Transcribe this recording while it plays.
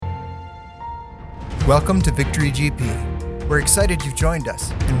Welcome to Victory GP. We're excited you've joined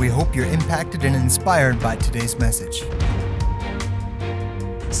us, and we hope you're impacted and inspired by today's message.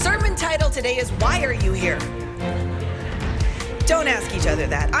 Sermon title today is, Why Are You Here? Don't ask each other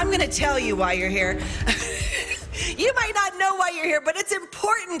that. I'm going to tell you why you're here. You might not know why you're here, but it's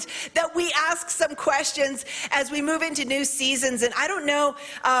important that we ask some questions as we move into new seasons. And I don't know,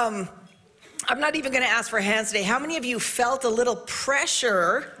 I'm not even going to ask for hands today. How many of you felt a little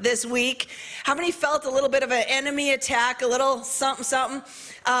pressure this week? How many felt a little bit of an enemy attack, a little something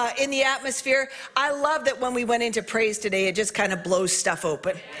in the atmosphere? I love that when we went into praise today, it just kind of blows stuff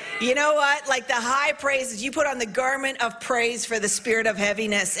open. You know what? Like the high praises, you put on the garment of praise for the spirit of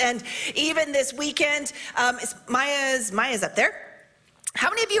heaviness. And even this weekend, Maya's up there. How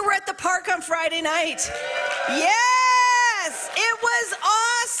many of you were at the park on Friday night? Yes, it was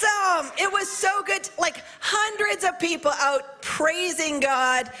awesome. It was so good. Like hundreds of people out praising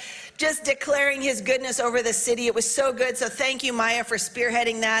God, just declaring his goodness over the city. It was so good. So thank you, Maya, for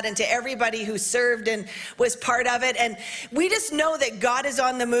spearheading that, and to everybody who served and was part of it. And we just know that God is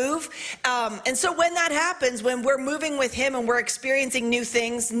on the move. And so when that happens, when we're moving with him and we're experiencing new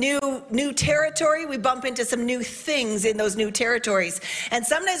things, new territory, we bump into some new things in those new territories. And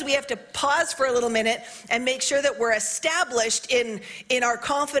sometimes we have to pause for a little minute and make sure that we're established in our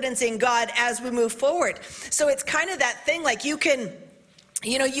confidence in God as we move forward. So it's kind of that thing, like you can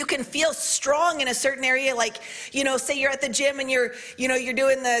feel strong in a certain area, like, say you're at the gym and you're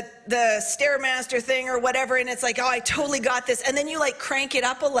doing the Stairmaster thing or whatever, and it's like, oh, I totally got this. And then you like crank it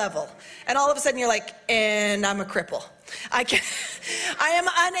up a level, and all of a sudden you're like, and I'm a cripple. I am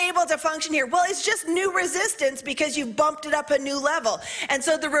unable to function here. Well, it's just new resistance because you've bumped it up a new level. And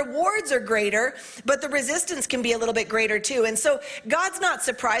so the rewards are greater, but the resistance can be a little bit greater too. And so God's not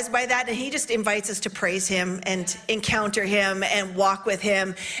surprised by that, and he just invites us to praise him and encounter him and walk with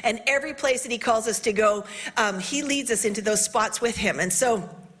him. And every place that he calls us to go, he leads us into those spots with him. And so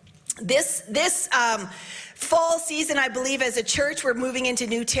this fall season, I believe as a church, we're moving into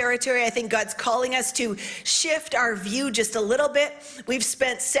new territory. I think God's calling us to shift our view just a little bit. We've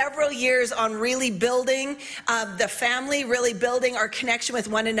spent several years on really building the family, really building our connection with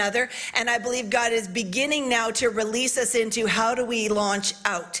one another. And I believe God is beginning now to release us into, how do we launch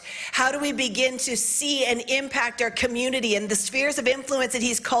out? How do we begin to see and impact our community and the spheres of influence that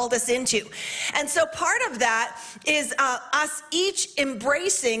he's called us into? And so part of that is us each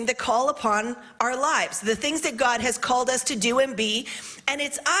embracing the call upon our lives, the things that God has called us to do and be. And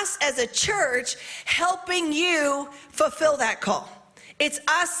it's us as a church helping you fulfill that call. It's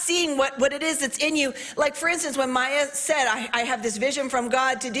us seeing what it is that's in you. Like, for instance, when Maya said, I have this vision from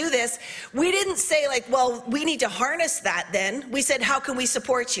God to do this, we didn't say like, well, we need to harness that then. We said, how can we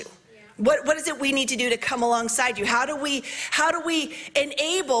support you? What is it we need to do to come alongside you? How do we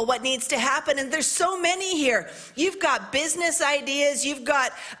enable what needs to happen? And there's so many here. You've got business ideas, you've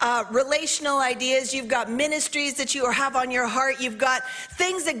got relational ideas, you've got ministries that you have on your heart, you've got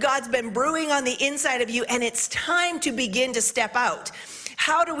things that God's been brewing on the inside of you, and it's time to begin to step out.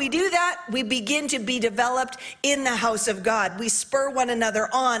 How do we do that? We begin to be developed in the house of God. We spur one another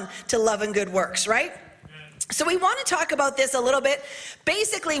on to love and good works, right? So we want to talk about this a little bit.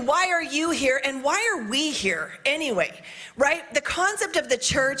 Basically, why are you here and why are we here anyway, right? The concept of the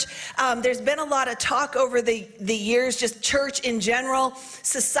church, there's been a lot of talk over the years, just church in general.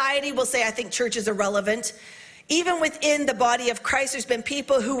 Society will say, I think church is irrelevant. Even within the body of Christ, there's been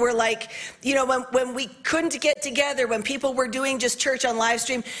people who were like, when we couldn't get together, when people were doing just church on live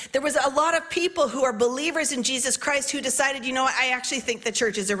stream, there was a lot of people who are believers in Jesus Christ who decided, I actually think the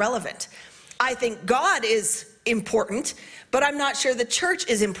church is irrelevant. I think God is important, but I'm not sure the church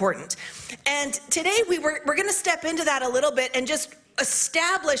is important. And today we're going to step into that a little bit and just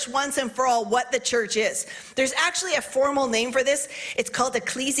establish once and for all what the church is. There's actually a formal name for this. It's called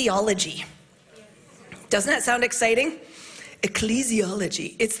ecclesiology. Doesn't that sound exciting?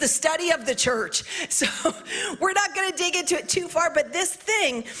 Ecclesiology. It's the study of the church. So we're not going to dig into it too far, but this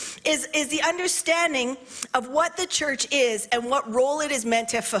thing is the understanding of what the church is and what role it is meant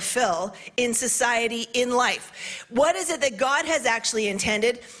to fulfill in society, in life. What is it that God has actually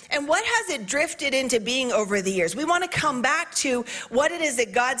intended, and what has it drifted into being over the years? We want to come back to what it is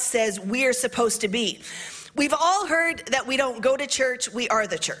that God says we are supposed to be. We've all heard that we don't go to church, we are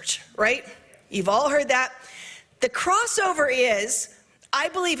the church, right? You've all heard that. The crossover is, I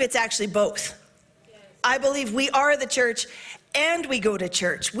believe it's actually both. I believe we are the church and we go to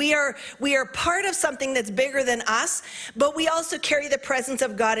church. We are part of something that's bigger than us, but we also carry the presence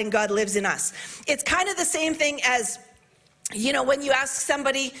of God, and God lives in us. It's kind of the same thing as, when you ask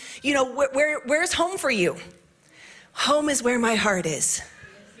somebody, where's home for you? Home is where my heart is.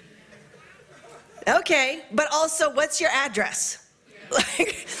 Okay, but also, what's your address?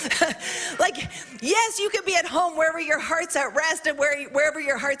 Like, yes, you could be at home wherever your heart's at rest and wherever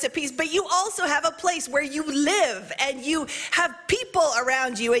your heart's at peace, but you also have a place where you live and you have people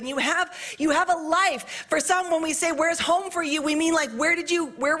around you and you have a life. For some, when we say, where's home for you, we mean like, where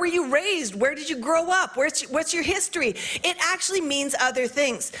were you raised? Where did you grow up? What's your history? It actually means other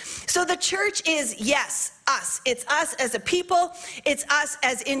things. So the church is, yes, us. It's us as a people. It's us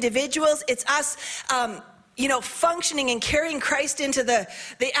as individuals. It's us, functioning and carrying Christ into the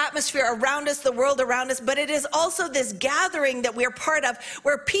atmosphere around us, the world around us. But it is also this gathering that we're part of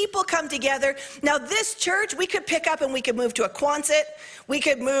where people come together. Now, this church, we could pick up and we could move to a Quonset. We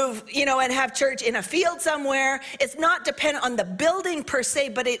could move, and have church in a field somewhere. It's not dependent on the building per se,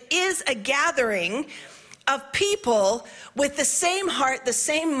 but it is a gathering of people with the same heart, the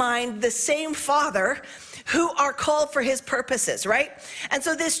same mind, the same Father, who are called for his purposes, right? And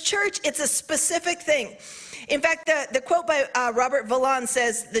so this church, it's a specific thing. In fact, the quote by Robert Vallon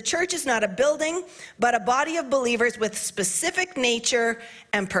says, the church is not a building, but a body of believers with specific nature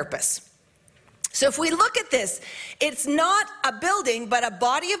and purpose. So if we look at this, it's not a building, but a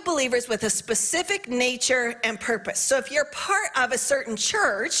body of believers with a specific nature and purpose. So if you're part of a certain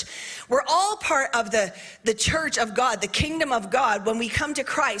church, we're all part of the church of God, the kingdom of God, when we come to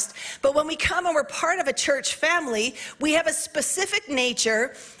Christ. But when we come and we're part of a church family, we have a specific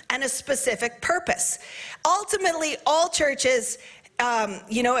nature and a specific purpose. Ultimately, all churches,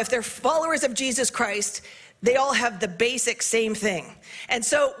 if they're followers of Jesus Christ, they all have the basic same thing. And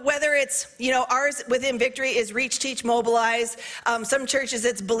so whether it's, ours within Victory is reach, teach, mobilize. Some churches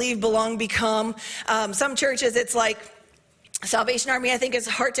it's believe, belong, become. Some churches it's like Salvation Army, I think, is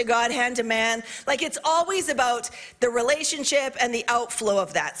heart to God, hand to man. Like, it's always about the relationship and the outflow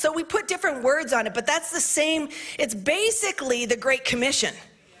of that. So we put different words on it, but that's the same. It's basically the Great Commission.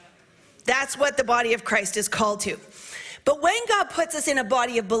 That's what the body of Christ is called to. But when God puts us in a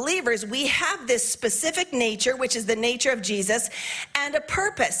body of believers, we have this specific nature, which is the nature of Jesus, and a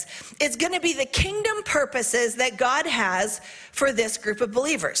purpose. It's going to be the kingdom purposes that God has for this group of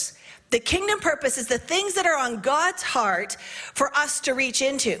believers. The kingdom purpose is the things that are on God's heart for us to reach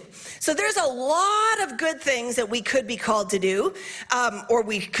into. So there's a lot of good things that we could be called to do, or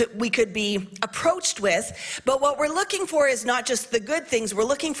we could be approached with. But what we're looking for is not just the good things, we're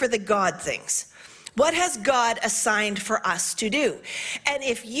looking for the God things. What has God assigned for us to do? And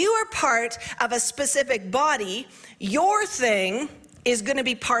if you are part of a specific body, your thing is going to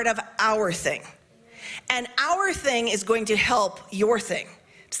be part of our thing. And our thing is going to help your thing.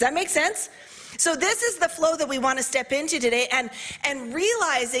 Does that make sense? So this is the flow that we want to step into today, and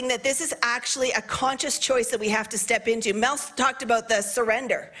realizing that this is actually a conscious choice that we have to step into. Mel talked about the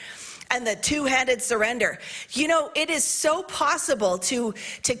surrender and the two-handed surrender. It is so possible to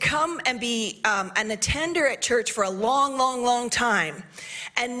come and be an attender at church for a long, long, long time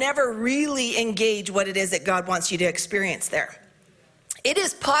and never really engage what it is that God wants you to experience there. It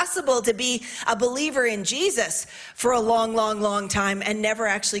is possible to be a believer in Jesus for a long, long, long time and never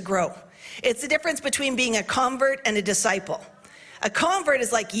actually grow. It's the difference between being a convert and a disciple. A convert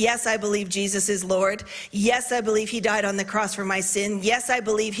is like, yes, I believe Jesus is Lord. Yes, I believe he died on the cross for my sin. Yes, I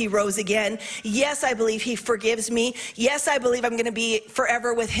believe he rose again. Yes, I believe he forgives me. Yes, I believe I'm going to be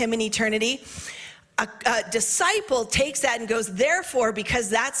forever with him in eternity. A disciple takes that and goes, therefore, because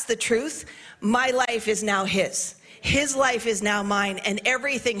that's the truth, my life is now his. His life is now mine, and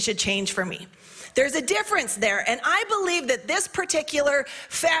everything should change for me. There's a difference there, and I believe that this particular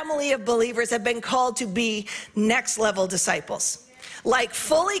family of believers have been called to be next level disciples. Like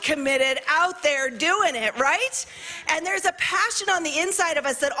fully committed, out there doing it, right? And there's a passion on the inside of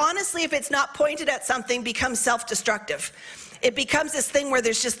us that honestly, if it's not pointed at something, becomes self-destructive. It becomes this thing where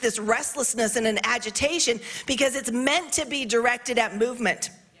there's just this restlessness and an agitation because it's meant to be directed at movement.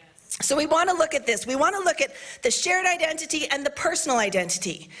 So we want to look at this. We want to look at the shared identity and the personal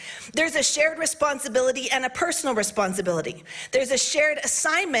identity. There's a shared responsibility and a personal responsibility. There's a shared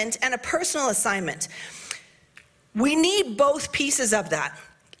assignment and a personal assignment. We need both pieces of that.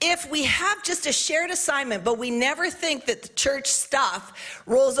 If we have just a shared assignment, but we never think that the church stuff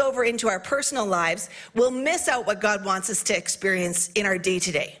rolls over into our personal lives, we'll miss out what God wants us to experience in our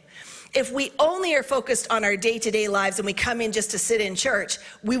day-to-day. If we only are focused on our day-to-day lives and we come in just to sit in church,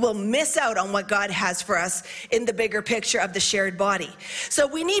 we will miss out on what God has for us in the bigger picture of the shared body. So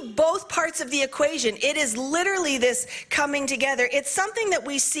we need both parts of the equation. It is literally this coming together. It's something that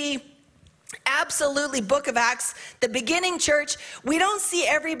we see absolutely, Book of Acts, the beginning church. We don't see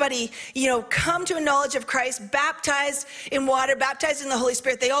everybody, come to a knowledge of Christ, baptized in water, baptized in the Holy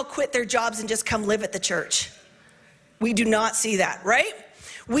Spirit. They all quit their jobs and just come live at the church. We do not see that, right?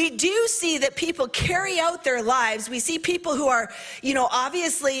 we do see that people carry out their lives. We see people who are,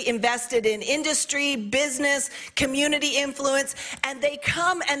 obviously invested in industry, business, community influence, and they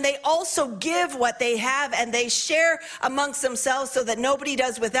come and they also give what they have and they share amongst themselves so that nobody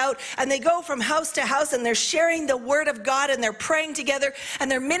does without. And they go from house to house and they're sharing the word of God and they're praying together and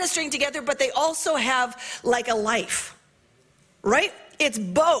they're ministering together, but they also have like a life, right? It's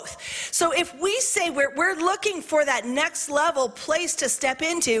both. So if we say we're looking for that next level place to step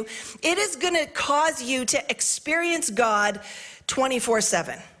into, it is going to cause you to experience God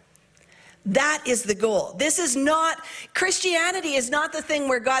 24/7. That is the goal. Christianity is not the thing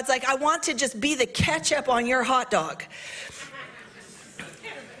where God's like, I want to just be the ketchup on your hot dog.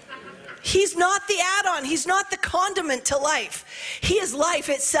 He's not the add-on. He's not the condiment to life. He is life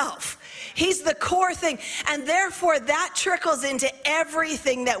itself. He's the core thing. And therefore, that trickles into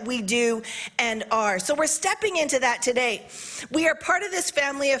everything that we do and are. So we're stepping into that today. We are part of this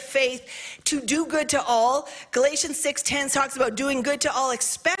family of faith to do good to all. Galatians 6:10 talks about doing good to all,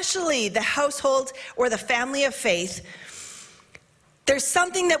 especially the household or the family of faith. There's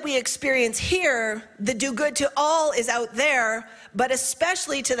something that we experience here. The do good to all is out there, but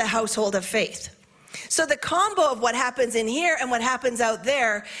especially to the household of faith. So the combo of what happens in here and what happens out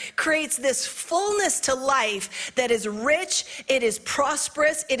there creates this fullness to life that is rich, it is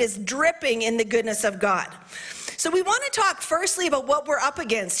prosperous, it is dripping in the goodness of God. So we want to talk firstly about what we're up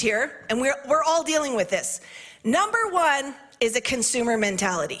against here, and we're all dealing with this. Number one is a consumer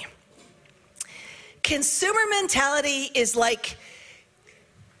mentality. Consumer mentality is like,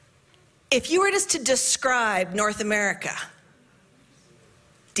 if you were just to describe North America,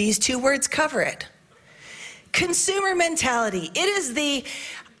 these two words cover it. Consumer mentality. It is the,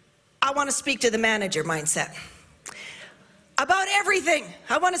 I want to speak to the manager mindset. About everything.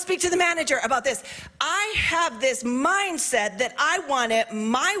 I want to speak to the manager about this. I have this mindset that I want it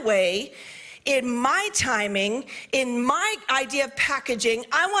my way, in my timing, in my idea of packaging.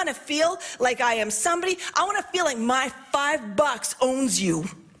 I want to feel like I am somebody. I want to feel like my $5 owns you.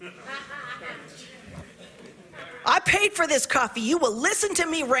 I paid for this coffee. You will listen to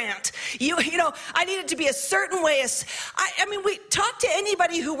me rant. I need it to be a certain way. We talk to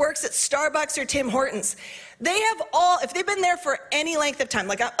anybody who works at Starbucks or Tim Hortons. They have if they've been there for any length of time,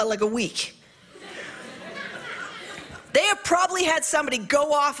 like a week, they have probably had somebody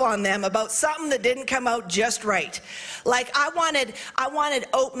go off on them about something that didn't come out just right. Like I wanted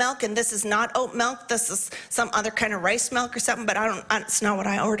oat milk, and this is not oat milk. This is some other kind of rice milk or something, but it's not what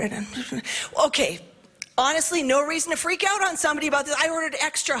I ordered. Okay. Honestly, no reason to freak out on somebody about this. I ordered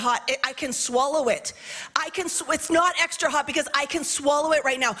extra hot. I can swallow it. It's not extra hot because I can swallow it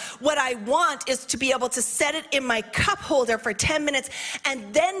right now. What I want is to be able to set it in my cup holder for 10 minutes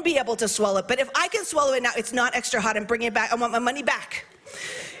and then be able to swallow it. But if I can swallow it now, it's not extra hot. I'm bringing it back. I want my money back.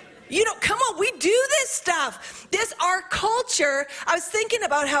 Come on, we do this stuff. Our culture. I was thinking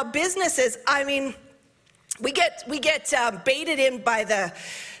about how businesses, we get baited in by the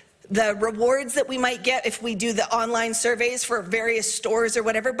rewards that we might get if we do the online surveys for various stores or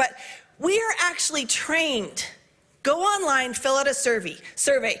whatever, but we are actually trained. Go online, fill out a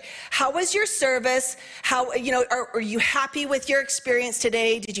survey. How was your service? Are you happy with your experience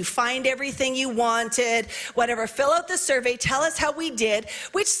today? Did you find everything you wanted? Whatever, fill out the survey, tell us how we did,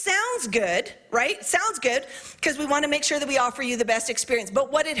 which sounds good, right? Sounds good, because we want to make sure that we offer you the best experience.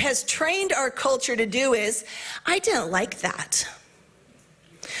 But what it has trained our culture to do is, I didn't like that.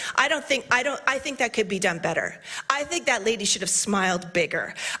 I think that could be done better. I think that lady should have smiled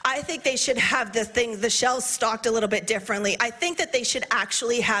bigger. I think they should have the shells stocked a little bit differently. I think that they should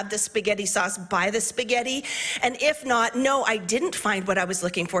actually have the spaghetti sauce by the spaghetti. And if not, no, I didn't find what I was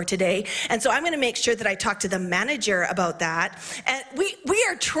looking for today. And so I'm going to make sure that I talk to the manager about that. And we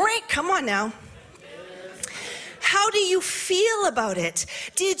are trained. Come on now. How do you feel about it?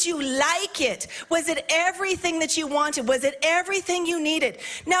 Did you like it? Was it everything that you wanted? Was it everything you needed?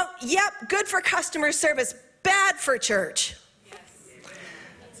 Now, yep, good for customer service, bad for church.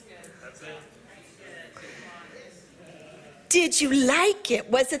 Did you like it?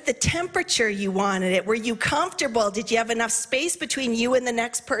 Was it the temperature you wanted it? Were you comfortable? Did you have enough space between you and the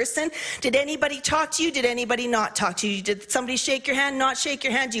next person? Did anybody talk to you? Did anybody not talk to you? Did somebody shake your hand, not shake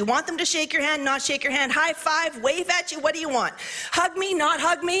your hand? Do you want them to shake your hand, not shake your hand? High five, wave at you? What do you want? Hug me, not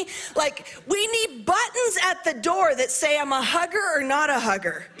hug me? Like, we need buttons at the door that say I'm a hugger or not a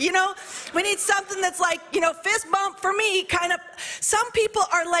hugger. We need something that's like, fist bump for me, kind of. Some people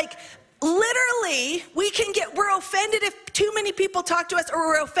are like, literally, we're offended if too many people talk to us, or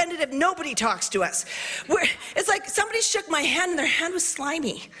we're offended if nobody talks to us. It's like somebody shook my hand and their hand was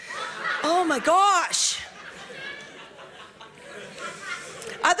slimy. Oh my gosh.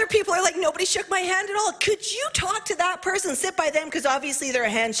 Other people are like, nobody shook my hand at all. Could you talk to that person, sit by them? Because obviously they're a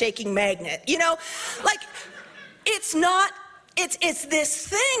handshaking magnet, you know? Like, it's not, it's this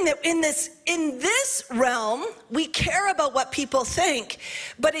thing that in this realm, we care about what people think,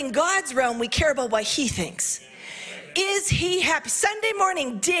 but in God's realm, we care about what he thinks. Is he happy? Sunday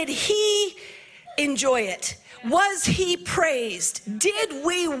morning, did he enjoy it? Was he praised? Did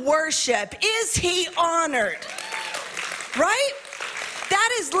we worship? Is he honored? Right?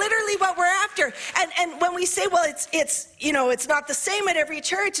 That is literally what we're after. And when we say, well, it's not the same at every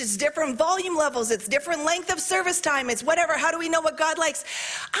church. It's different volume levels. It's different length of service time. It's whatever. How do we know what God likes?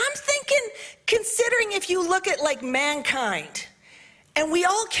 I'm thinking, considering if you look at like mankind, and we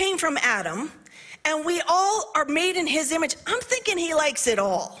all came from Adam, and we all are made in his image, I'm thinking he likes it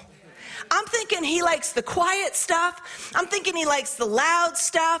all. I'm thinking he likes the quiet stuff. I'm thinking he likes the loud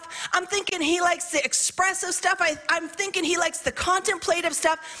stuff. I'm thinking he likes the expressive stuff. I'm thinking he likes the contemplative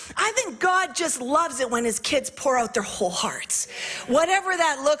stuff. I think God just loves it when his kids pour out their whole hearts, whatever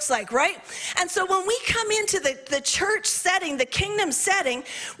that looks like, right? And so when we come into the church setting, the kingdom setting,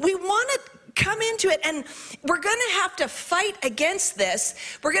 we want to come into it, and we're going to have to fight against this.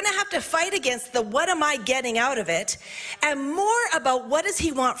 We're going to have to fight against the what am I getting out of it, and more about what does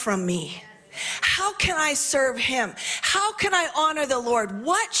he want from me? How can I serve him? How can I honor the Lord?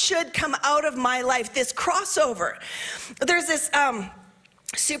 What should come out of my life? This crossover. There's this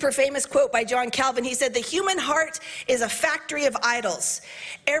super famous quote by John Calvin. He said, the human heart is a factory of idols.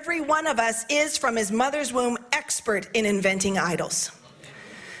 Every one of us is, from his mother's womb, expert in inventing idols.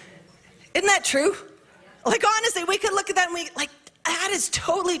 Isn't that true? Like, honestly, we could look at that and that is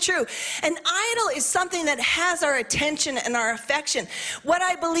totally true. An idol is something that has our attention and our affection. What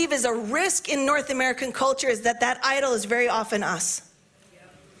I believe is a risk in North American culture is that idol is very often us.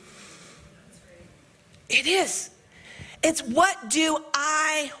 It is. It's what do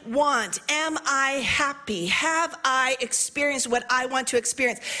I want? Am I happy? Have I experienced what I want to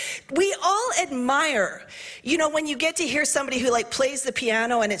experience? We all admire, when you get to hear somebody who plays the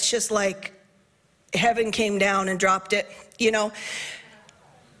piano and it's just like heaven came down and dropped it,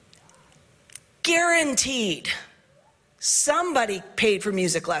 Guaranteed somebody paid for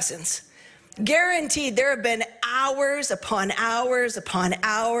music lessons. Guaranteed there have been hours upon hours upon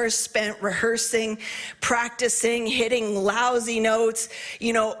hours spent rehearsing, practicing, hitting lousy notes,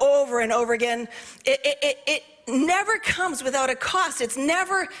 over and over again. It never comes without a cost. It's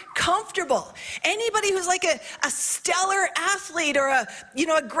never comfortable. Anybody who's like a stellar athlete or a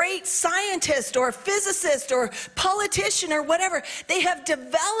great scientist or physicist or politician or whatever, they have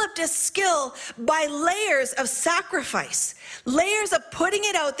developed a skill by layers of sacrifice, layers of putting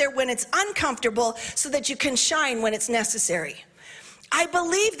it out there when it's uncomfortable so that you can shine when it's necessary. I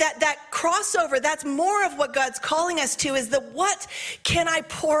believe that crossover, that's more of what God's calling us to, is the what can I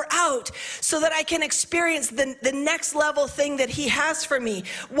pour out so that I can experience the next level thing that he has for me?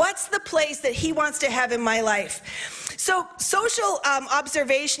 What's the place that he wants to have in my life? So social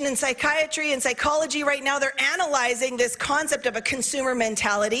observation and psychiatry and psychology right now, they're analyzing this concept of a consumer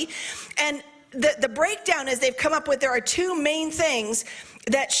mentality. And the breakdown is they've come up with there are two main things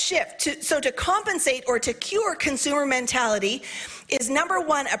that shift. So to compensate or to cure consumer mentality is, number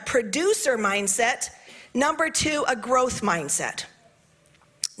one, a producer mindset. Number two, a growth mindset.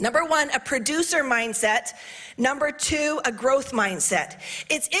 Number one, a producer mindset. Number two, a growth mindset.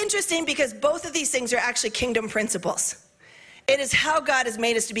 It's interesting because both of these things are actually kingdom principles. It is how God has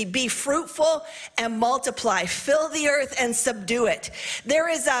made us to be fruitful and multiply, fill the earth and subdue it. There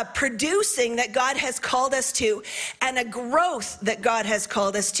is a producing that God has called us to and a growth that God has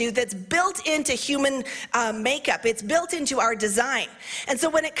called us to that's built into human makeup. It's built into our design. And so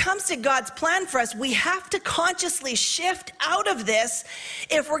when it comes to God's plan for us, we have to consciously shift out of this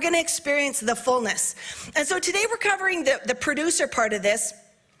if we're going to experience the fullness. And so today we're covering the producer part of this.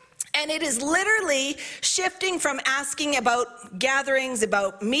 And it is literally shifting from asking about gatherings,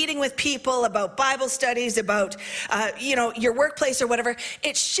 about meeting with people, about Bible studies, about, your workplace or whatever.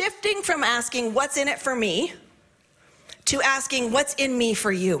 It's shifting from asking what's in it for me to asking what's in me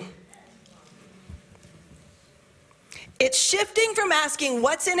for you. It's shifting from asking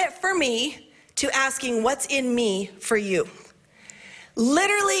what's in it for me to asking what's in me for you.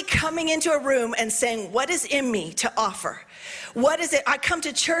 Literally coming into a room and saying, what is in me to offer? What is it? I come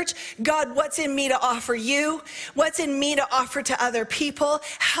to church. God, what's in me to offer you? What's in me to offer to other people?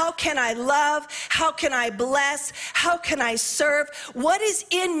 How can I love? How can I bless? How can I serve? What is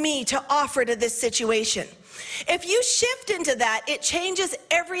in me to offer to this situation? If you shift into that, it changes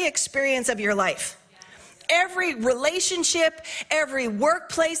every experience of your life. every relationship, every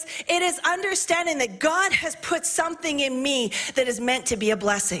workplace. It is understanding that God has put something in me that is meant to be a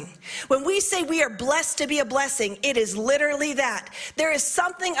blessing. When we say we are blessed to be a blessing, it is literally that. There is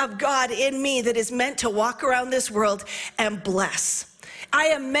something of God in me that is meant to walk around this world and bless. I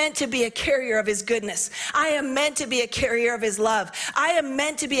am meant to be a carrier of his goodness. I am meant to be a carrier of his love. I am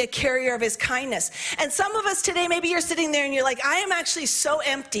meant to be a carrier of his kindness. And some of us today, maybe you're sitting there and you're like, I am actually so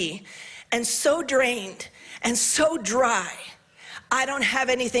empty and so drained and so dry. I don't have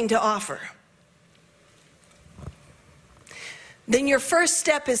anything to offer. Then your first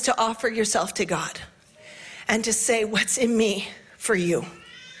step is to offer yourself to God and to say, what's in me for you?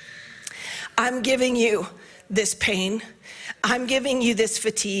 I'm giving you this pain. I'm giving you this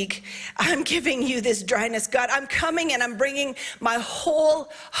fatigue. I'm giving you this dryness. God, I'm coming and I'm bringing my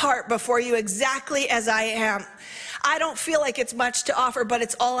whole heart before you exactly as I am. I don't feel like it's much to offer, but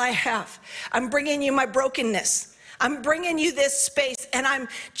it's all I have. I'm bringing you my brokenness. I'm bringing you this space, and I'm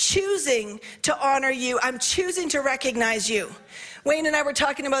choosing to honor you. I'm choosing to recognize you. Wayne and I were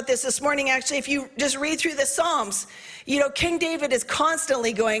talking about this morning. Actually, if you just read through the Psalms, King David is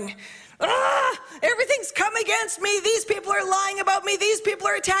constantly going, everything's come against me. These people are lying about me. These people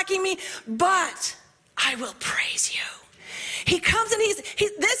are attacking me, but I will praise you. He comes and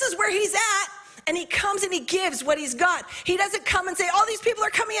this is where he's at, and he comes and he gives what he's got. He doesn't come and say, all these people are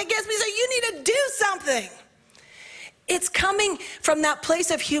coming against me, so you need to do something. It's coming from that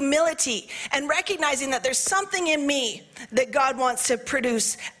place of humility and recognizing that there's something in me that God wants to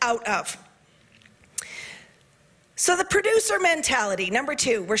produce out of. So the producer mentality, number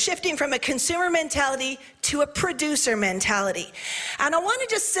 2, we're shifting from a consumer mentality to a producer mentality. And I want to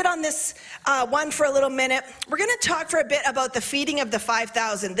just sit on this one for a little minute. We're going to talk for a bit about the feeding of the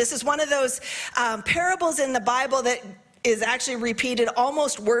 5,000. This is one of those parables in the Bible that is actually repeated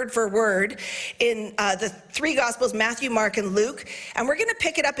almost word for word in the 3 Gospels, Matthew, Mark, and Luke. And we're going to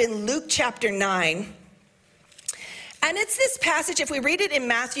pick it up in Luke chapter 9. And it's this passage, if we read it in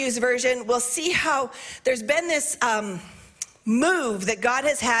Matthew's version, we'll see how there's been this move that God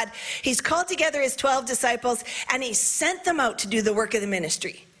has had. He's called together his 12 disciples, and he sent them out to do the work of the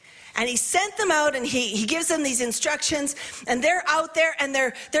ministry. And he sent them out, and he gives them these instructions, and they're out there, and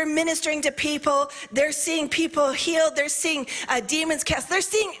they're ministering to people. They're seeing people healed. They're seeing demons cast. They're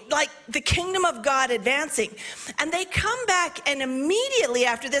seeing like the kingdom of God advancing. And they come back, and immediately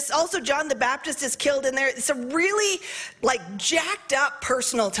after this, also John the Baptist is killed in there. It's a really like jacked up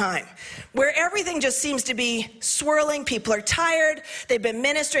personal time where everything just seems to be swirling. People are tired. They've been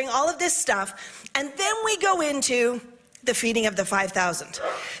ministering, all of this stuff. And then we go into the feeding of the 5,000.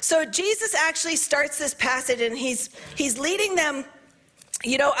 So Jesus actually starts this passage, and he's leading them,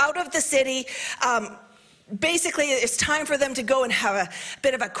 out of the city. Basically, it's time for them to go and have a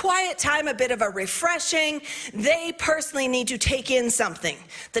bit of a quiet time, a bit of a refreshing. They personally need to take in something.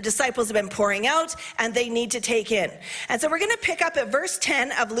 The disciples have been pouring out, and they need to take in. And so we're going to pick up at verse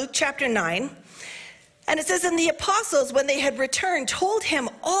 10 of Luke chapter 9. And it says, and the apostles, when they had returned, told him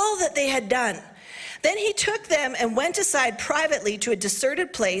all that they had done. Then he took them and went aside privately to a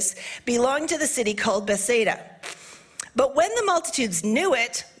deserted place belonging to the city called Bethsaida. But when the multitudes knew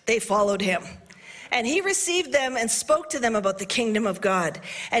it, they followed him. And he received them and spoke to them about the kingdom of God,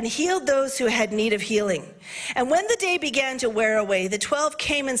 and healed those who had need of healing. And when the day began to wear away, the 12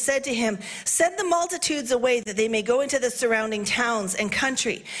 came and said to him, send the multitudes away that they may go into the surrounding towns and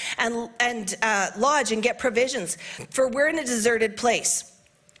country and lodge and get provisions, for we're in a deserted place.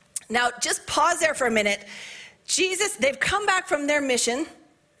 Now, just pause there for a minute. They've come back from their mission.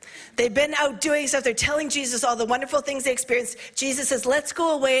 They've been out doing stuff. They're telling Jesus all the wonderful things they experienced. Jesus says, let's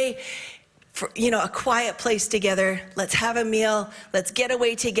go away for, a quiet place together. Let's have a meal. Let's get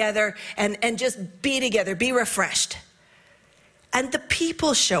away together and just be together, be refreshed. And the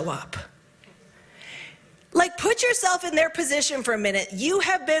people show up. Like, put yourself in their position for a minute. You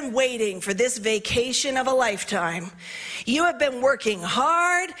have been waiting for this vacation of a lifetime. You have been working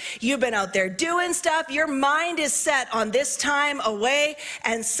hard. You've been out there doing stuff. Your mind is set on this time away,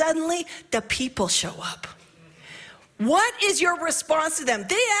 and suddenly the people show up. What is your response to them?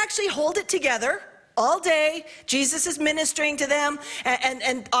 They actually hold it together all day. Jesus is ministering to them,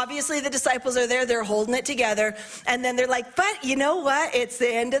 and obviously the disciples are there. They're holding it together, and then they're like, but you know what? It's the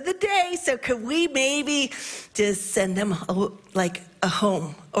end of the day, so could we maybe just send them like a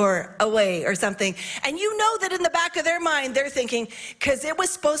home or away or something? And you know that in the back of their mind, they're thinking, because it was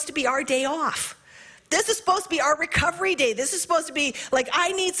supposed to be our day off. This is supposed to be our recovery day. This is supposed to be like,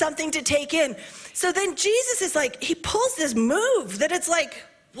 I need something to take in. So then Jesus is like, he pulls this move that it's like,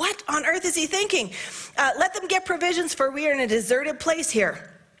 what on earth is he thinking? Let them get provisions, for we are in a deserted place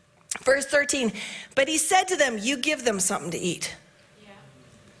here. Verse 13, but he said to them, you give them something to eat.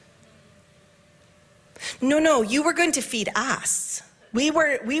 No, you were going to feed us. We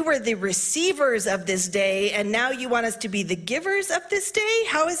were the receivers of this day, and now you want us to be the givers of this day?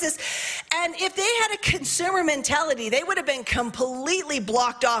 How is this? And if they had a consumer mentality, they would have been completely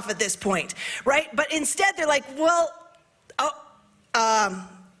blocked off at this point, right? But instead, they're like, well,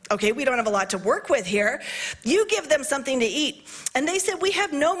 okay, we don't have a lot to work with here. You give them something to eat. And they said, we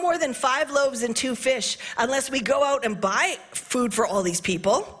have no more than 5 loaves and 2 fish unless we go out and buy food for all these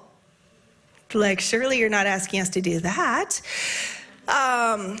people. Like, surely you're not asking us to do that.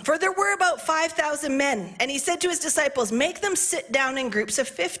 For there were about 5,000 men. And he said to his disciples, make them sit down in groups of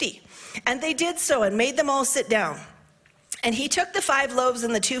 50. And they did so and made them all sit down. And he took the 5 loaves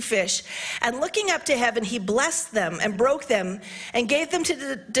and the 2 fish, and looking up to heaven, he blessed them and broke them and gave them to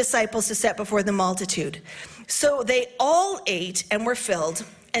the disciples to set before the multitude. So they all ate and were filled,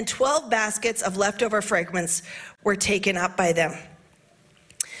 and 12 baskets of leftover fragments were taken up by them.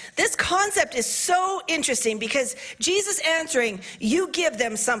 This concept is so interesting because Jesus answering, you give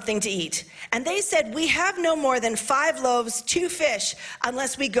them something to eat. And they said, we have no more than 5 loaves, 2 fish,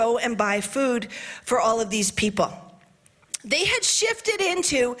 unless we go and buy food for all of these people. They had shifted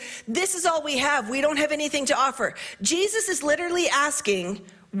into, this is all we have. We don't have anything to offer. Jesus is literally asking,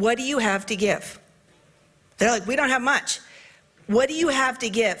 what do you have to give? They're like, we don't have much. What do you have to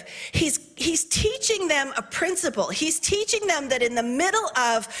give? He's teaching them a principle. He's teaching them that in the middle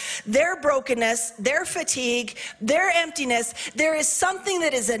of their brokenness, their fatigue, their emptiness, there is something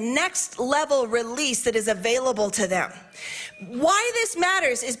that is a next level release that is available to them. Why this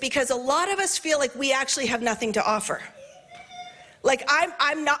matters is because a lot of us feel like we actually have nothing to offer. Like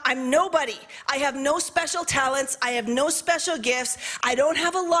I'm nobody. I have no special talents. I have no special gifts. I don't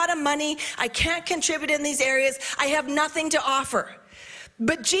have a lot of money. I can't contribute in these areas. I have nothing to offer.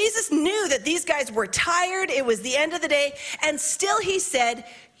 But Jesus knew that these guys were tired. It was the end of the day. And still he said,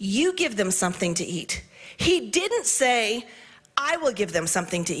 you give them something to eat. He didn't say, I will give them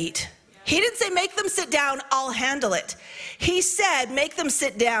something to eat. He didn't say, make them sit down, I'll handle it. He said, make them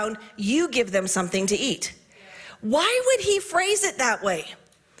sit down, you give them something to eat. Why would he phrase it that way?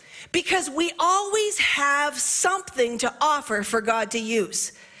 Because we always have something to offer for God to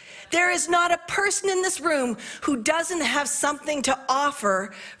use. There is not a person in this room who doesn't have something to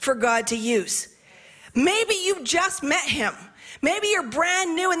offer for God to use. Maybe you just met him. Maybe you're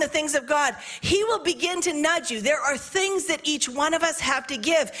brand new in the things of God. He will begin to nudge you. There are things that each one of us have to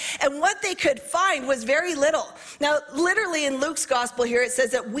give. And what they could find was very little. Now, literally in Luke's gospel here, it says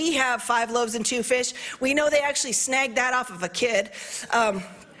that we have 5 loaves and 2 fish. We know they actually snagged that off of a kid.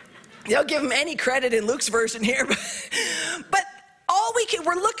 They don't give him any credit in Luke's version here. But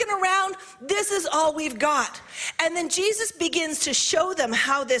we're looking around, this is all we've got. And then Jesus begins to show them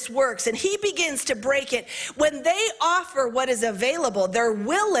how this works, and he begins to break it. When they offer what is available, they're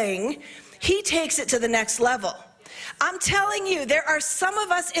willing, he takes it to the next level. I'm telling you, there are some of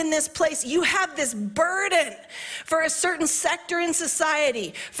us in this place, you have this burden for a certain sector in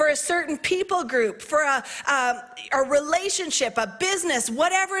society, for a certain people group, for a relationship, a business,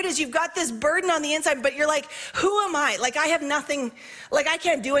 whatever it is, you've got this burden on the inside, but you're like, who am I? Like, I have nothing, like, I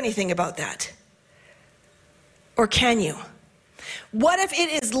can't do anything about that. Or can you? What if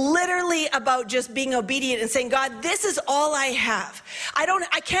it is literally about just being obedient and saying, God, this is all I have.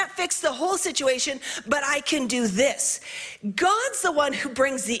 I can't fix the whole situation, but I can do this. God's the one who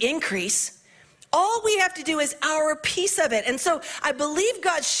brings the increase. All we have to do is our piece of it. And so I believe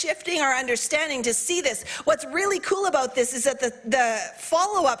God's shifting our understanding to see this. What's really cool about this is that the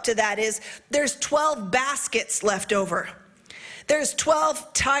follow-up to that is there's 12 baskets left over. There's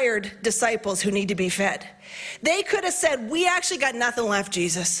 12 tired disciples who need to be fed. They could have said, we actually got nothing left,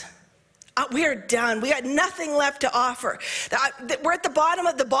 Jesus. We're done. We got nothing left to offer. We're at the bottom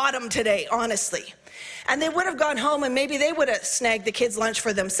of the bottom today, honestly. And they would have gone home and maybe they would have snagged the kids' lunch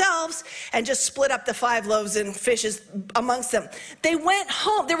for themselves and just split up the 5 loaves and fishes amongst them. They went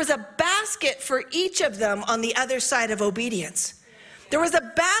home. There was a basket for each of them on the other side of obedience. There was a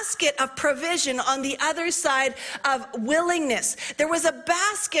basket of provision on the other side of willingness. There was a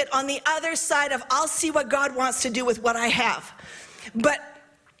basket on the other side of, I'll see what God wants to do with what I have. But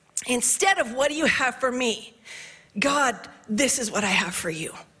instead of, what do you have for me? God, this is what I have for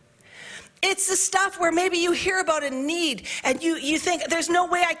you. It's the stuff where maybe you hear about a need and you think, there's no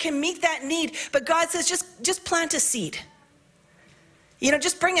way I can meet that need. But God says, just plant a seed.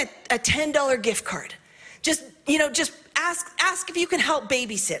 Just bring a $10 gift card. Just ask if you can help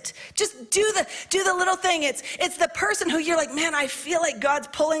babysit. Just do the little thing. It's the person who you're like, man, I feel like God's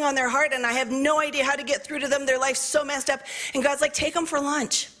pulling on their heart and I have no idea how to get through to them. Their life's so messed up. And God's like, take them for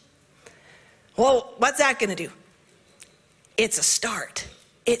lunch. Well, what's that going to do? It's a start.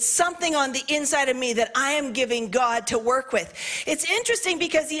 It's something on the inside of me that I am giving God to work with. It's interesting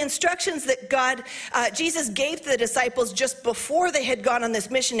because the instructions that Jesus gave to the disciples just before they had gone on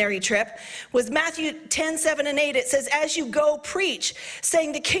this missionary trip was Matthew 10:7-8. It says, as you go, preach,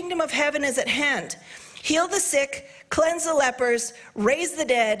 saying the kingdom of heaven is at hand. Heal the sick, cleanse the lepers, raise the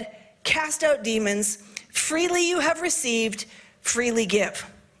dead, cast out demons. Freely you have received, freely give.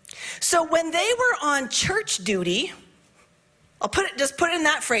 So when they were on church duty, just put it in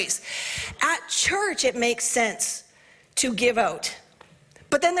that phrase. At church, it makes sense to give out.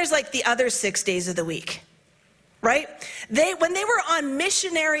 But then there's like the other 6 days of the week, right? When they were on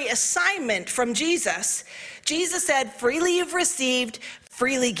missionary assignment from Jesus, Jesus said, freely you've received,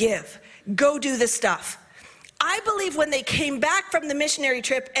 freely give. Go do the stuff. I believe when they came back from the missionary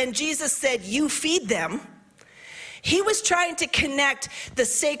trip and Jesus said, you feed them, he was trying to connect the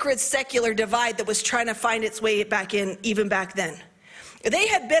sacred secular divide that was trying to find its way back in even back then. They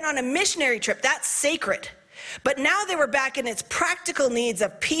had been on a missionary trip, that's sacred. But now they were back in its practical needs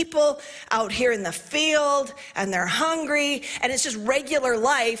of people out here in the field, and they're hungry, and it's just regular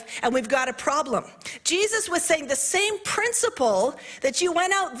life, and we've got a problem. Jesus was saying the same principle that you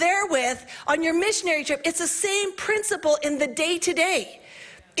went out there with on your missionary trip, it's the same principle in the day-to-day.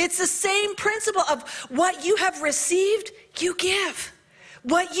 It's the same principle of what you have received, you give.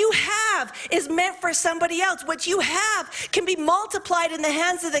 What you have is meant for somebody else. What you have can be multiplied in the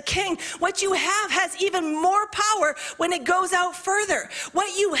hands of the King. What you have has even more power when it goes out further.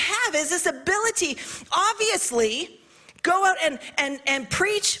 What you have is this ability, obviously, go out and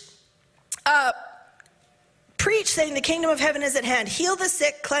preach, saying the kingdom of heaven is at hand. Heal the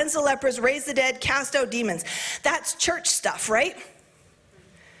sick, cleanse the lepers, raise the dead, cast out demons. That's church stuff, right?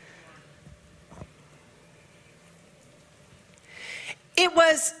 It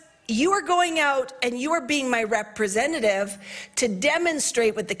was, you are going out and you are being my representative to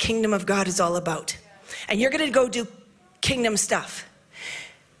demonstrate what the kingdom of God is all about. And you're going to go do kingdom stuff.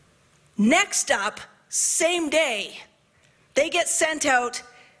 Next up, same day, they get sent out.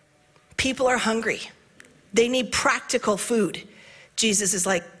 People are hungry. They need practical food. Jesus is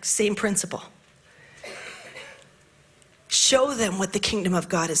like, same principle. Show them what the kingdom of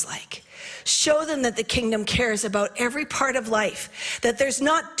God is like. Show them that the kingdom cares about every part of life, that there's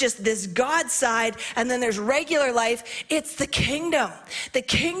not just this God side and then there's regular life. It's the kingdom. The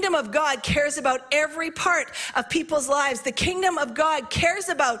kingdom of God cares about every part of people's lives. The kingdom of God cares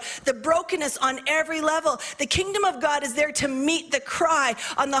about the brokenness on every level. The kingdom of God is there to meet the cry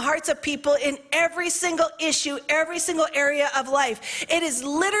on the hearts of people in every single issue, every single area of life. It is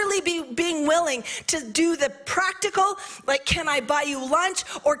literally being willing to do the practical, like, can I buy you lunch,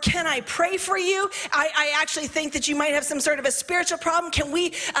 or can I pray for you? I actually think that you might have some sort of a spiritual problem. Can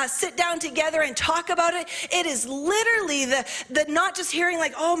we sit down together and talk about it? It is literally the not just hearing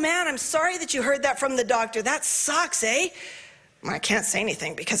like, oh man, I'm sorry that you heard that from the doctor. That sucks, eh? I can't say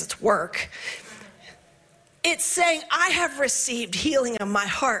anything because it's work. It's saying, I have received healing in my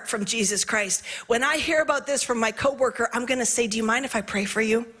heart from Jesus Christ. When I hear about this from my coworker, I'm going to say, do you mind if I pray for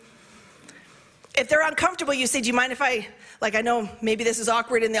you? If they're uncomfortable, you say, do you mind if I know maybe this is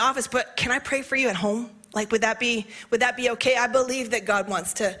awkward in the office, but can I pray for you at home? Like, would that be okay? I believe that God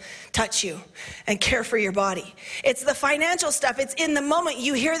wants to touch you and care for your body. It's the financial stuff. It's in the moment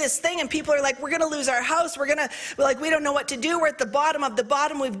you hear this thing and people are like, we're going to lose our house. We don't know what to do. We're at the bottom of the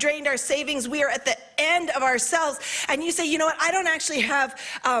bottom. We've drained our savings. We are at the end of ourselves. And you say, you know what? I don't actually have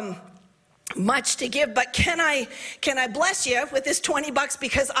much to give, but can I bless you with this $20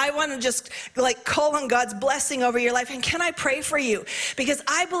 because I want to just like call on God's blessing over your life, and can I pray for you because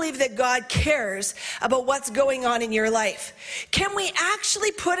I believe that God cares about what's going on in your life. Can we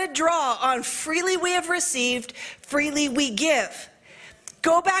actually put a draw on freely we have received, freely we give?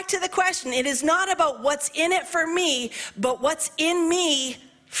 Go back to the question. It is not about what's in it for me, but what's in me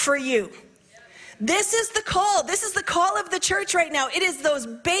for you. This is the call. This is the call of the church right now. It is those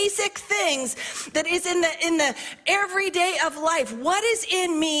basic things that is in the everyday of life. What is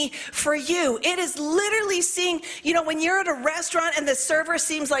in me for you? It is literally seeing, when you're at a restaurant and the server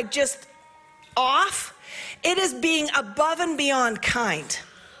seems like just off, it is being above and beyond kind.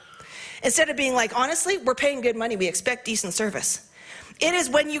 Instead of being like, honestly, we're paying good money. We expect decent service. It is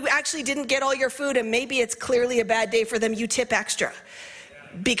when you actually didn't get all your food and maybe it's clearly a bad day for them, you tip extra.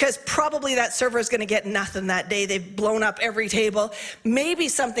 Because probably that server is going to get nothing that day. They've blown up every table. Maybe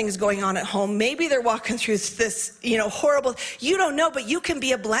something's going on at home. Maybe they're walking through this, horrible. You don't know, but you can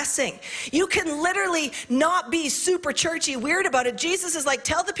be a blessing. You can literally not be super churchy weird about it. Jesus is like,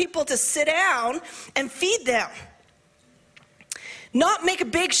 tell the people to sit down and feed them. Not make a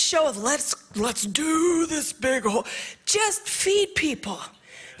big show of let's do this big whole. Just feed people.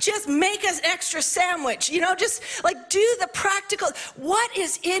 Just make an extra sandwich. Just like do the practical. What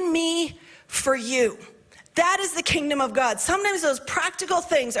is in me for you? That is the kingdom of God. Sometimes those practical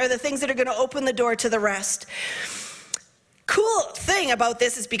things are the things that are going to open the door to the rest. Cool thing about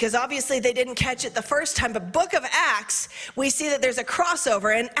this is because obviously they didn't catch it the first time, but Book of Acts, we see that there's a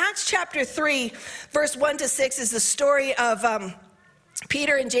crossover. And Acts chapter 3, verse 1-6 is the story of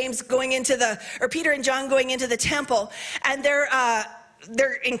Peter and John going into the temple, and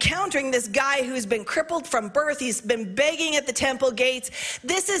they're encountering this guy who's been crippled from birth. He's been begging at the temple gates.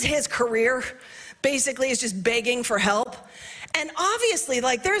 This is his career. Basically, is just begging for help. And obviously,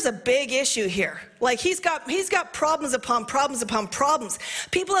 there's a big issue here. He's got problems upon problems upon problems.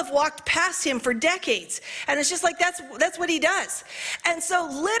 People have walked past him for decades. And it's just that's what he does. And so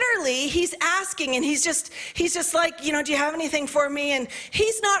literally, he's asking, and he's just like, do you have anything for me? And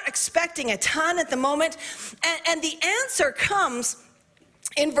he's not expecting a ton at the moment. And the answer comes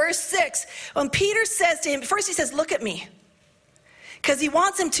in verse 6, when Peter says to him, first he says, look at me. Because he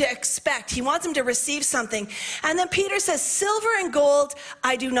wants him to expect, he wants him to receive something. And then Peter says, silver and gold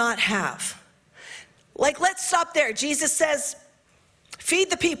I do not have. Let's stop there. Jesus says, feed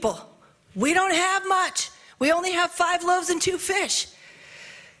the people. We don't have much. We only have 5 loaves and 2 fish.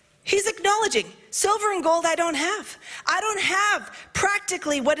 He's acknowledging, silver and gold I don't have. I don't have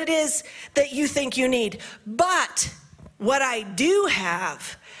practically what it is that you think you need. But what I do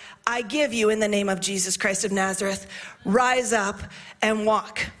have, I give you in the name of Jesus Christ of Nazareth. Rise up and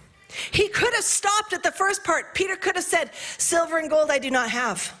walk. He could have stopped at the first part. Peter could have said, silver and gold I do not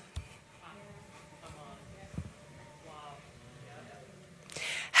have.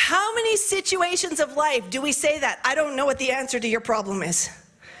 How many situations of life do we say that? I don't know what the answer to your problem is.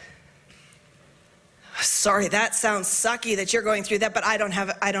 Sorry, that sounds sucky that you're going through that, but I don't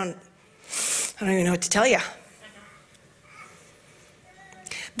even know what to tell you.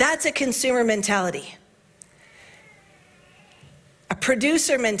 That's a consumer mentality. A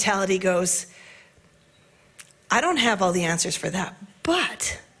producer mentality goes, I don't have all the answers for that,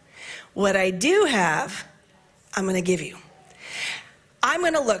 but what I do have, I'm going to give you. I'm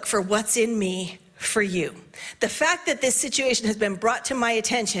going to look for what's in me for you. The fact that this situation has been brought to my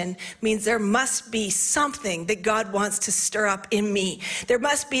attention means there must be something that God wants to stir up in me. There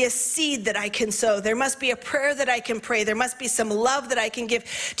must be a seed that I can sow. There must be a prayer that I can pray. There must be some love that I can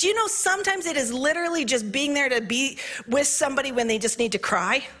give. Do you know sometimes it is literally just being there to be with somebody when they just need to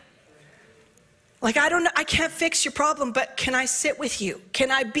cry? I don't know, I can't fix your problem, but can I sit with you? Can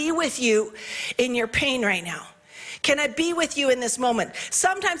I be with you in your pain right now? Can I be with you in this moment?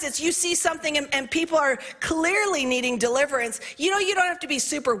 Sometimes it's you see something and people are clearly needing deliverance. You don't have to be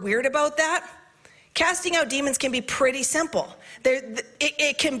super weird about that. Casting out demons can be pretty simple.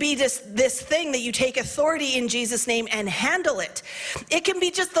 It can be just this thing that you take authority in Jesus' name and handle it. It can be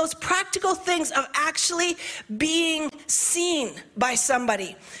just those practical things of actually being seen by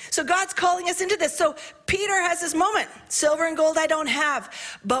somebody. So God's calling us into this. So Peter has this moment. Silver and gold I don't have,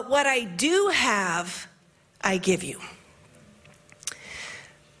 but what I do have, I give you.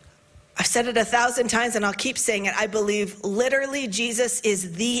 I've said it 1,000 times and I'll keep saying it. I believe literally Jesus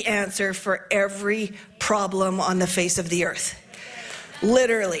is the answer for every problem on the face of the earth.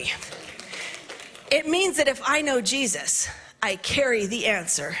 Literally. It means that if I know Jesus, I carry the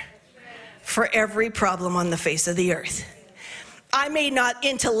answer for every problem on the face of the earth. I may not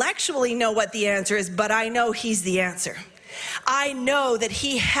intellectually know what the answer is, but I know he's the answer. I know that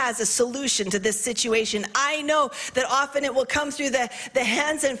he has a solution to this situation. I know that often it will come through the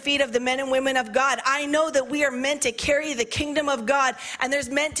hands and feet of the men and women of God. I know that we are meant to carry the kingdom of God, and there's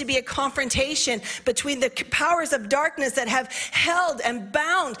meant to be a confrontation between the powers of darkness that have held and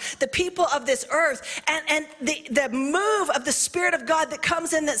bound the people of this earth, and the move of the Spirit of God that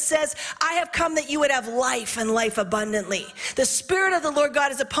comes in that says, I have come that you would have life and life abundantly. The Spirit of the Lord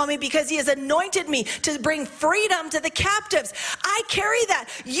God is upon me because he has anointed me to bring freedom to the captives. I carry that.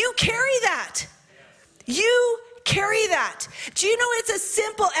 You carry that. You carry that. Do you know it's as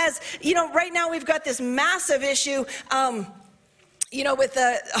simple as, right now we've got this massive issue, with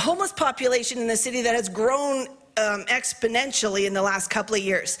the homeless population in the city that has grown exponentially in the last couple of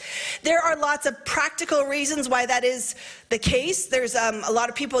years. There are lots of practical reasons why that is the case. There's a lot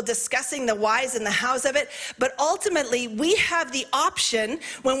of people discussing the whys and the hows of it, but ultimately we have the option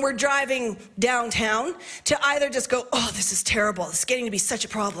when we're driving downtown to either just go, oh, this is terrible, it's getting to be such a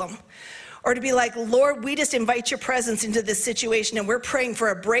problem, Or to be like, Lord, we just invite your presence into this situation, and we're praying for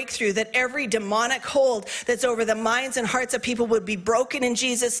a breakthrough, that every demonic hold that's over the minds and hearts of people would be broken in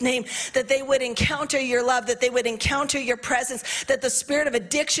Jesus' name, that they would encounter your love, that they would encounter your presence, that the spirit of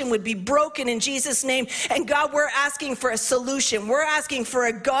addiction would be broken in Jesus' name. And God, we're asking for a solution. We're asking for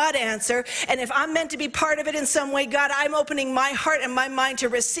a God answer. And if I'm meant to be part of it in some way, God, I'm opening my heart and my mind to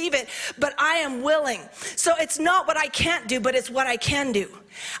receive it, but I am willing. So it's not what I can't do, but it's what I can do.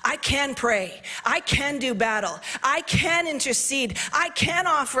 I can pray. I can do battle. I can intercede. I can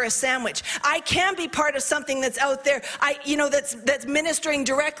offer a sandwich. I can be part of something that's out there. That's ministering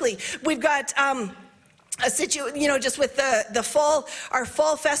directly. We've got a situation, just with our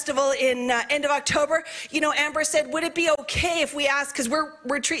fall festival in end of October. Amber said, would it be okay if we ask, because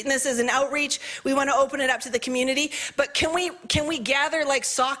we're treating this as an outreach, we want to open it up to the community, but can we gather like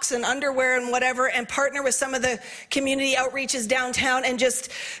socks and underwear and whatever and partner with some of the community outreaches downtown and just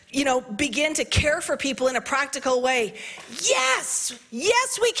begin to care for people in a practical way? Yes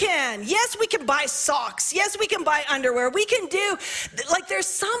we can. Yes, we can buy socks. Yes, we can buy underwear. We can do, there's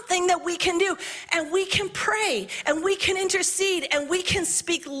something that we can do, and we can pray, and we can intercede, and we can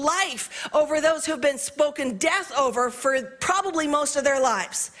speak life over those who have been spoken death over for probably most of their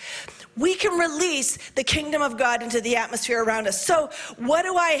lives. We can release the kingdom of God into the atmosphere around us. So what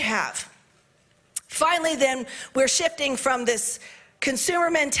do I have? Finally, then, we're shifting from this consumer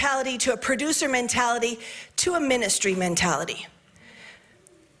mentality to a producer mentality to a ministry mentality.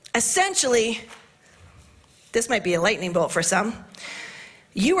 Essentially, this might be a lightning bolt for some.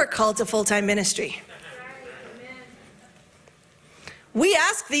 You are called to full-time ministry. We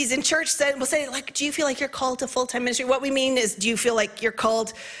ask these in church, we'll say, do you feel like you're called to full-time ministry? What we mean is, do you feel like you're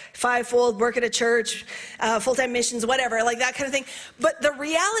called fivefold, work at a church, full-time missions, whatever, that kind of thing. But the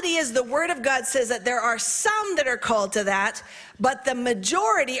reality is the Word of God says that there are some that are called to that, but the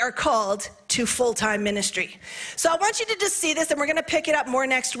majority are called to full-time ministry. So I want you to just see this, and we're going to pick it up more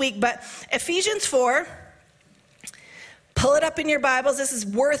next week, but Ephesians 4, pull it up in your Bibles. This is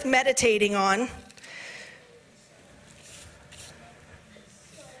worth meditating on.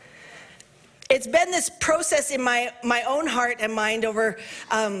 It's been this process in my own heart and mind over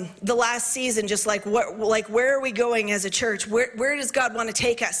the last season, just where are we going as a church? Where does God want to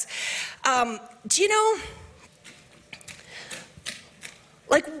take us? Do you know,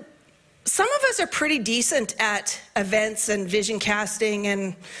 some of us are pretty decent at events and vision casting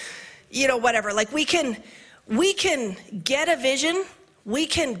and, whatever. We can get a vision, we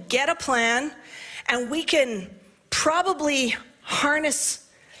can get a plan, and we can probably harness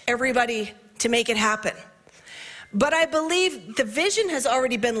everybody to make it happen. But I believe the vision has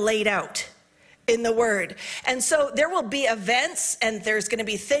already been laid out in the Word. And so there will be events, and there's going to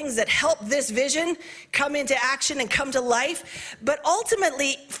be things that help this vision come into action and come to life. But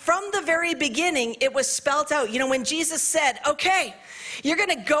ultimately, from the very beginning, it was spelt out. When Jesus said, okay, you're going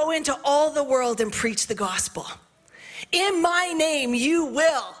to go into all the world and preach the gospel. In my name, you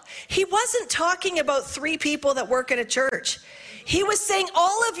will. He wasn't talking about 3 people that work at a church. He was saying,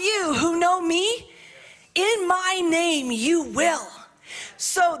 all of you who know me, in my name you will.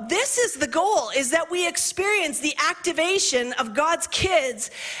 So this is the goal, is that we experience the activation of God's kids.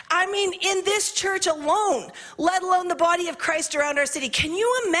 In this church alone, let alone the body of Christ around our city. Can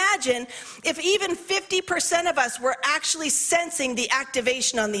you imagine if even 50% of us were actually sensing the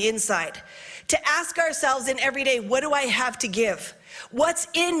activation on the inside? To ask ourselves in every day, what do I have to give? What's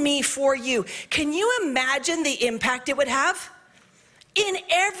in me for you? Can you imagine the impact it would have? In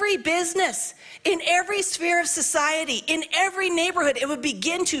every business, in every sphere of society, in every neighborhood, it would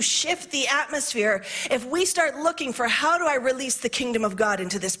begin to shift the atmosphere if we start looking for, how do I release the kingdom of God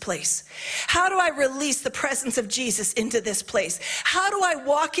into this place? How do I release the presence of Jesus into this place? How do I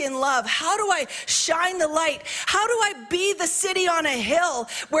walk in love? How do I shine the light? How do I be the city on a hill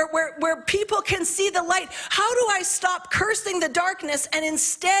where people can see the light? How do I stop cursing the darkness and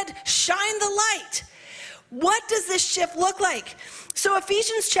instead shine the light? What does this shift look like? So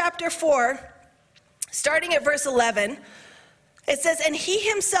Ephesians chapter 4, starting at verse 11, it says, and he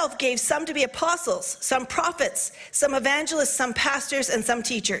himself gave some to be apostles, some prophets, some evangelists, some pastors, and some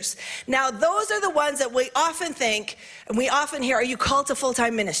teachers. Now, those are the ones that we often think, and we often hear, are you called to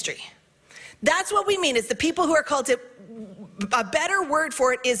full-time ministry? That's what we mean. It's the people who are called to, a better word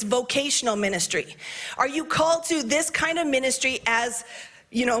for it is vocational ministry. Are you called to this kind of ministry as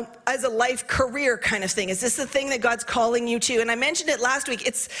a life career kind of thing? Is this the thing that God's calling you to? And I mentioned it last week.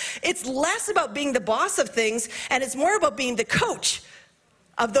 It's less about being the boss of things, and it's more about being the coach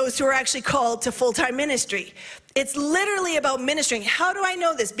of those who are actually called to full-time ministry. It's literally about ministering. How do I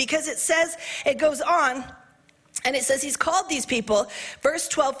know this? Because it goes on And it says he's called these people, verse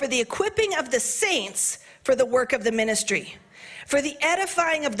 12, for the equipping of the saints for the work of the ministry, for the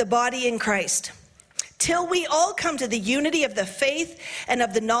edifying of the body in Christ, till we all come to the unity of the faith and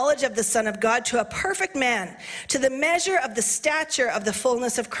of the knowledge of the Son of God, to a perfect man, to the measure of the stature of the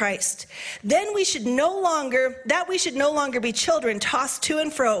fullness of Christ. Then we should no longer be children, tossed to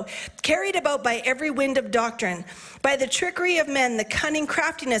and fro, carried about by every wind of doctrine, by the trickery of men, the cunning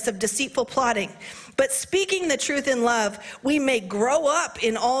craftiness of deceitful plotting. But speaking the truth in love, we may grow up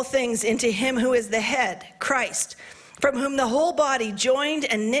in all things into him who is the head, Christ, from whom the whole body, joined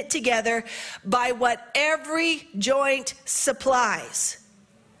and knit together by what every joint supplies.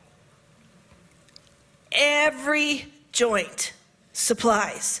 Every joint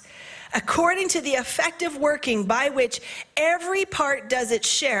supplies, according to the effective working by which every part does its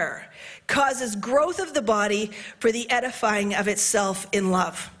share, causes growth of the body for the edifying of itself in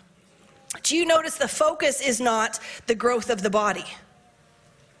love. Do you notice the focus is not the growth of the body?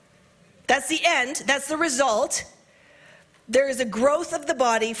 That's the end, that's the result. There is a growth of the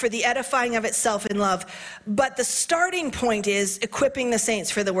body for the edifying of itself in love. But the starting point is equipping the saints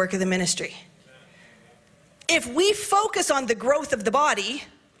for the work of the ministry. If we focus on the growth of the body,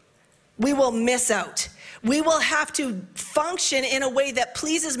 we will miss out. We will have to function in a way that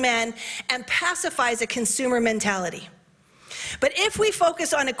pleases man and pacifies a consumer mentality. But if we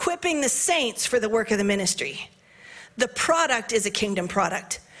focus on equipping the saints for the work of the ministry, the product is a kingdom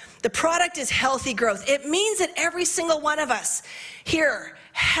product. The product is healthy growth. It means that every single one of us here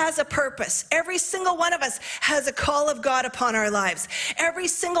has a purpose. Every single one of us has a call of God upon our lives. Every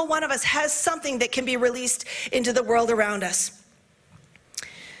single one of us has something that can be released into the world around us.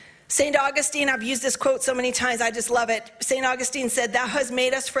 St. Augustine, I've used this quote so many times, I just love it. St. Augustine said, "Thou hast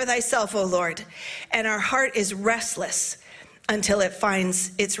made us for thyself, O Lord, and our heart is restless until it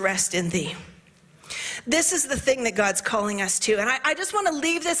finds its rest in thee." This is the thing that God's calling us to. And I just want to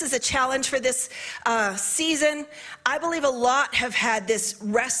leave this as a challenge for this season. I believe a lot have had this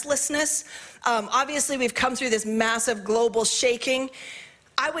restlessness. Obviously, we've come through this massive global shaking.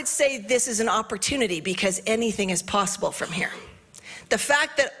 I would say this is an opportunity because anything is possible from here. The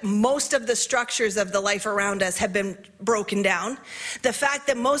fact that most of the structures of the life around us have been broken down, the fact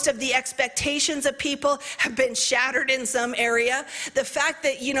that most of the expectations of people have been shattered in some area, the fact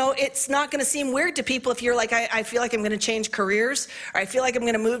that, it's not going to seem weird to people if you're like, I feel like I'm going to change careers, or I feel like I'm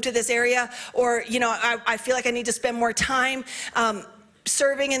going to move to this area, or, I feel like I need to spend more time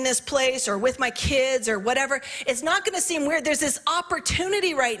serving in this place or with my kids or whatever. It's not going to seem weird. There's this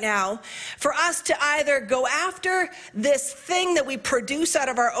opportunity right now for us to either go after this thing that we produce out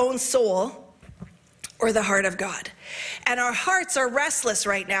of our own soul or the heart of God. And our hearts are restless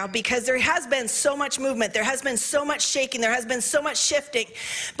right now because there has been so much movement. There has been so much shaking. There has been so much shifting.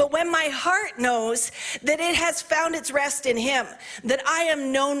 But when my heart knows that it has found its rest in him, that I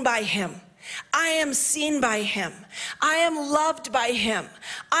am known by him, I am seen by him, I am loved by him,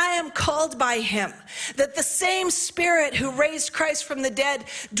 I am called by him, that the same Spirit who raised Christ from the dead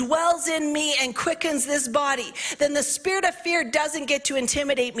dwells in me and quickens this body, then the spirit of fear doesn't get to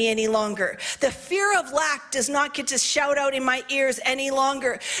intimidate me any longer. The fear of lack does not get to shout out in my ears any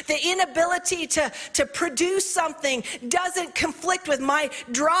longer. The inability to produce something doesn't conflict with my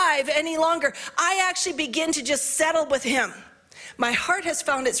drive any longer. I actually begin to just settle with him. My heart has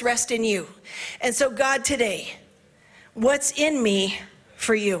found its rest in you. And so God, today, what's in me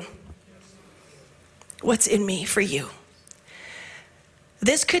for you? What's in me for you?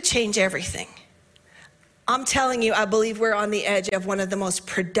 This could change everything. I'm telling you, I believe we're on the edge of one of the most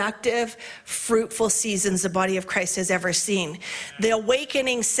productive, fruitful seasons the body of Christ has ever seen. The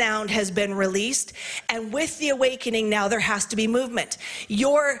awakening sound has been released, and with the awakening now there has to be movement.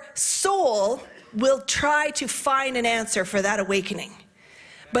 Your soul will try to find an answer for that awakening.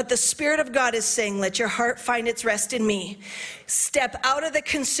 But the Spirit of God is saying, let your heart find its rest in me. Step out of the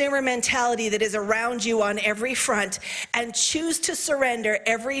consumer mentality that is around you on every front and choose to surrender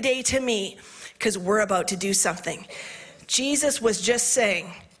every day to me, because we're about to do something. Jesus was just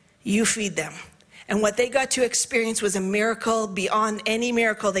saying, you feed them. And what they got to experience was a miracle beyond any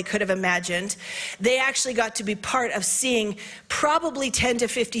miracle they could have imagined. They actually got to be part of seeing probably 10 to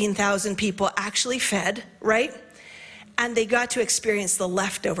 15,000 people actually fed, right? And they got to experience the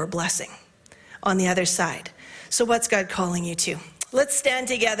leftover blessing on the other side. So what's God calling you to? Let's stand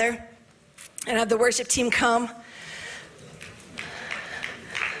together and have the worship team come.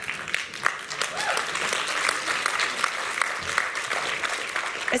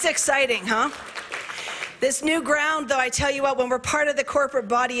 It's exciting, huh? This new ground, though, I tell you what, when we're part of the corporate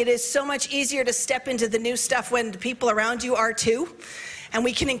body, it is so much easier to step into the new stuff when the people around you are too. and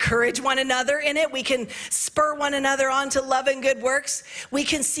we can encourage one another in it. We can spur one another on to love and good works. We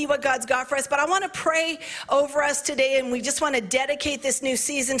can see what God's got for us. But I want to pray over us today, and we just want to dedicate this new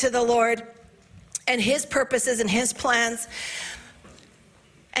season to the Lord and his purposes and his plans.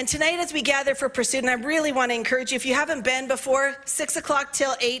 And tonight as we gather for Pursuit, and I really want to encourage you, if you haven't been before, 6 o'clock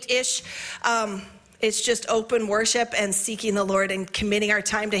till 8-ish, it's just open worship and seeking the Lord and committing our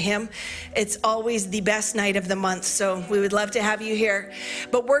time to him. It's always the best night of the month, so we would love to have you here.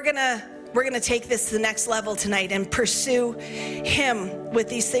 But we're gonna take this to the next level tonight and pursue him with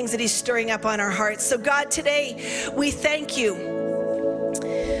these things that he's stirring up on our hearts. So God, today we thank you.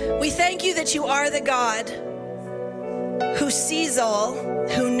 We thank you that you are the God who sees all,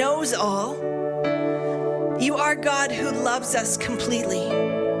 who knows all. You are God who loves us completely.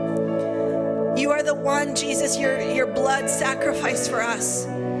 You are the one, Jesus, your blood sacrifice for us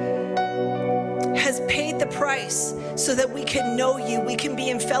has paid the price so that we can know you, we can be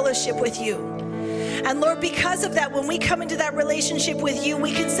in fellowship with you. And Lord, because of that, when we come into that relationship with you,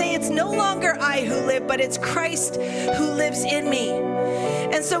 we can say it's no longer I who live, but it's Christ who lives in me.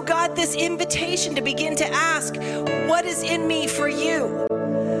 And so God, this invitation to begin to ask, what is in me for you?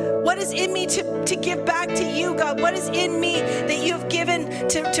 What is in me to give back to you, God? What is in me that you have given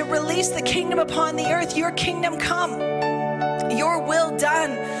to release the kingdom upon the earth? Your kingdom come. Your will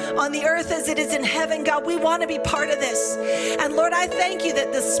done on the earth as it is in heaven, God. We want to be part of this. And Lord, I thank you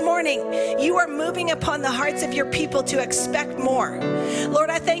that this morning you are moving upon the hearts of your people to expect more. Lord,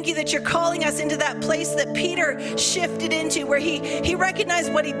 I thank you that you're calling us into that place that Peter shifted into, where he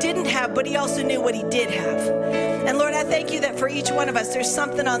recognized what he didn't have, but he also knew what he did have. And Lord, I thank you that for each one of us, there's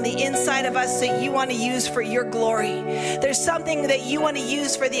something on the inside of us that you want to use for your glory. There's something that you want to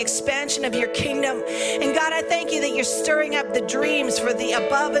use for the expansion of your kingdom. And God, I thank you that you're stirring up the dreams for the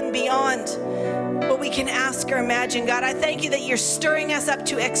above and beyond what we can ask or imagine. God, I thank you that you're stirring us up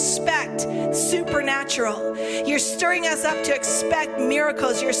to expect supernatural. You're stirring us up to expect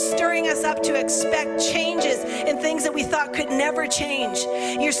miracles. You're stirring us up to expect changes in things that we thought could never change.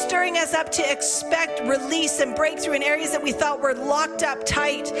 You're stirring us up to expect release and breakthrough in areas that we thought were locked up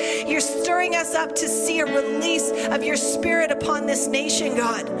tight. You're stirring us up to see a release of your spirit upon this nation,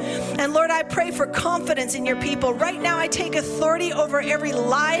 God. And Lord, I pray for confidence in your people. Right now, I take authority over every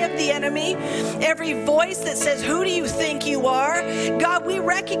lie of the enemy, every voice that says, who do you think you are? God, we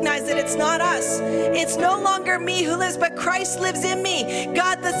recognize that it's not us. It's no longer me who lives, but Christ lives in me.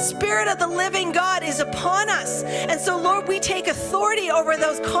 God, the Spirit of the living God is upon us. And so, Lord, we take authority over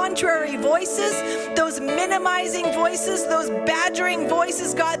those contrary voices, those minimizing voices, those badgering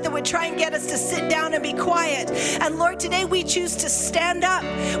voices, God, that would try and get us to sit down and be quiet. And Lord, today we choose to stand up.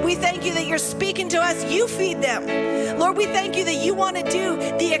 We thank you that you're speaking to us. You feed them. Lord, we thank you that you want to do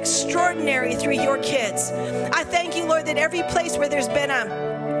the extraordinary through your kids. I thank you, Lord, that every place where there's been a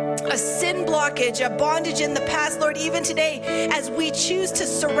sin blockage, a bondage in the past, Lord, even today, as we choose to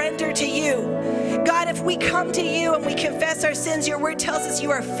surrender to you, God, if we come to you and we confess our sins, your word tells us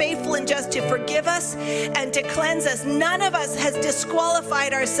you are faithful and just to forgive us and to cleanse us. None of us has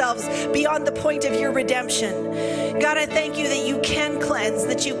disqualified ourselves beyond the point of your redemption. God, I thank you that you can cleanse,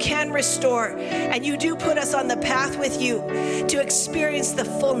 that you can restore, and you do put us on the path with you to experience the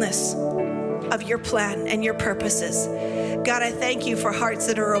fullness of your plan and your purposes. God, I thank you for hearts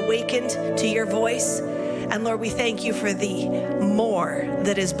that are awakened to your voice. And Lord, we thank you for the more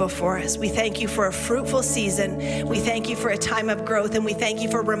that is before us. We thank you for a fruitful season. We thank you for a time of growth. And we thank you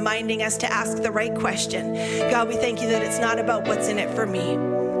for reminding us to ask the right question. God, we thank you that it's not about what's in it for me,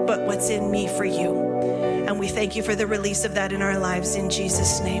 but what's in me for you. And we thank you for the release of that in our lives in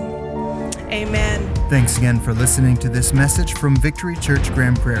Jesus' name. Amen. Thanks again for listening to this message from Victory Church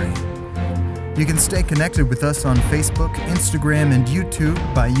Grand Prairie. You can stay connected with us on Facebook, Instagram, and YouTube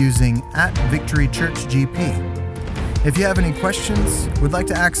by using @VictoryChurchGP. If you have any questions, would like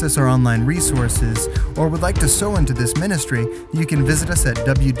to access our online resources, or would like to sow into this ministry, you can visit us at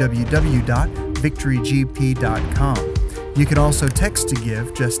www.victorygp.com. You can also text to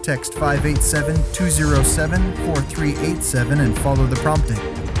give. Just text 587-207-4387 and follow the prompting.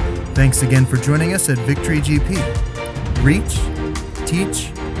 Thanks again for joining us at Victory GP. Reach,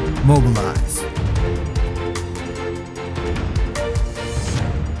 teach, mobilize.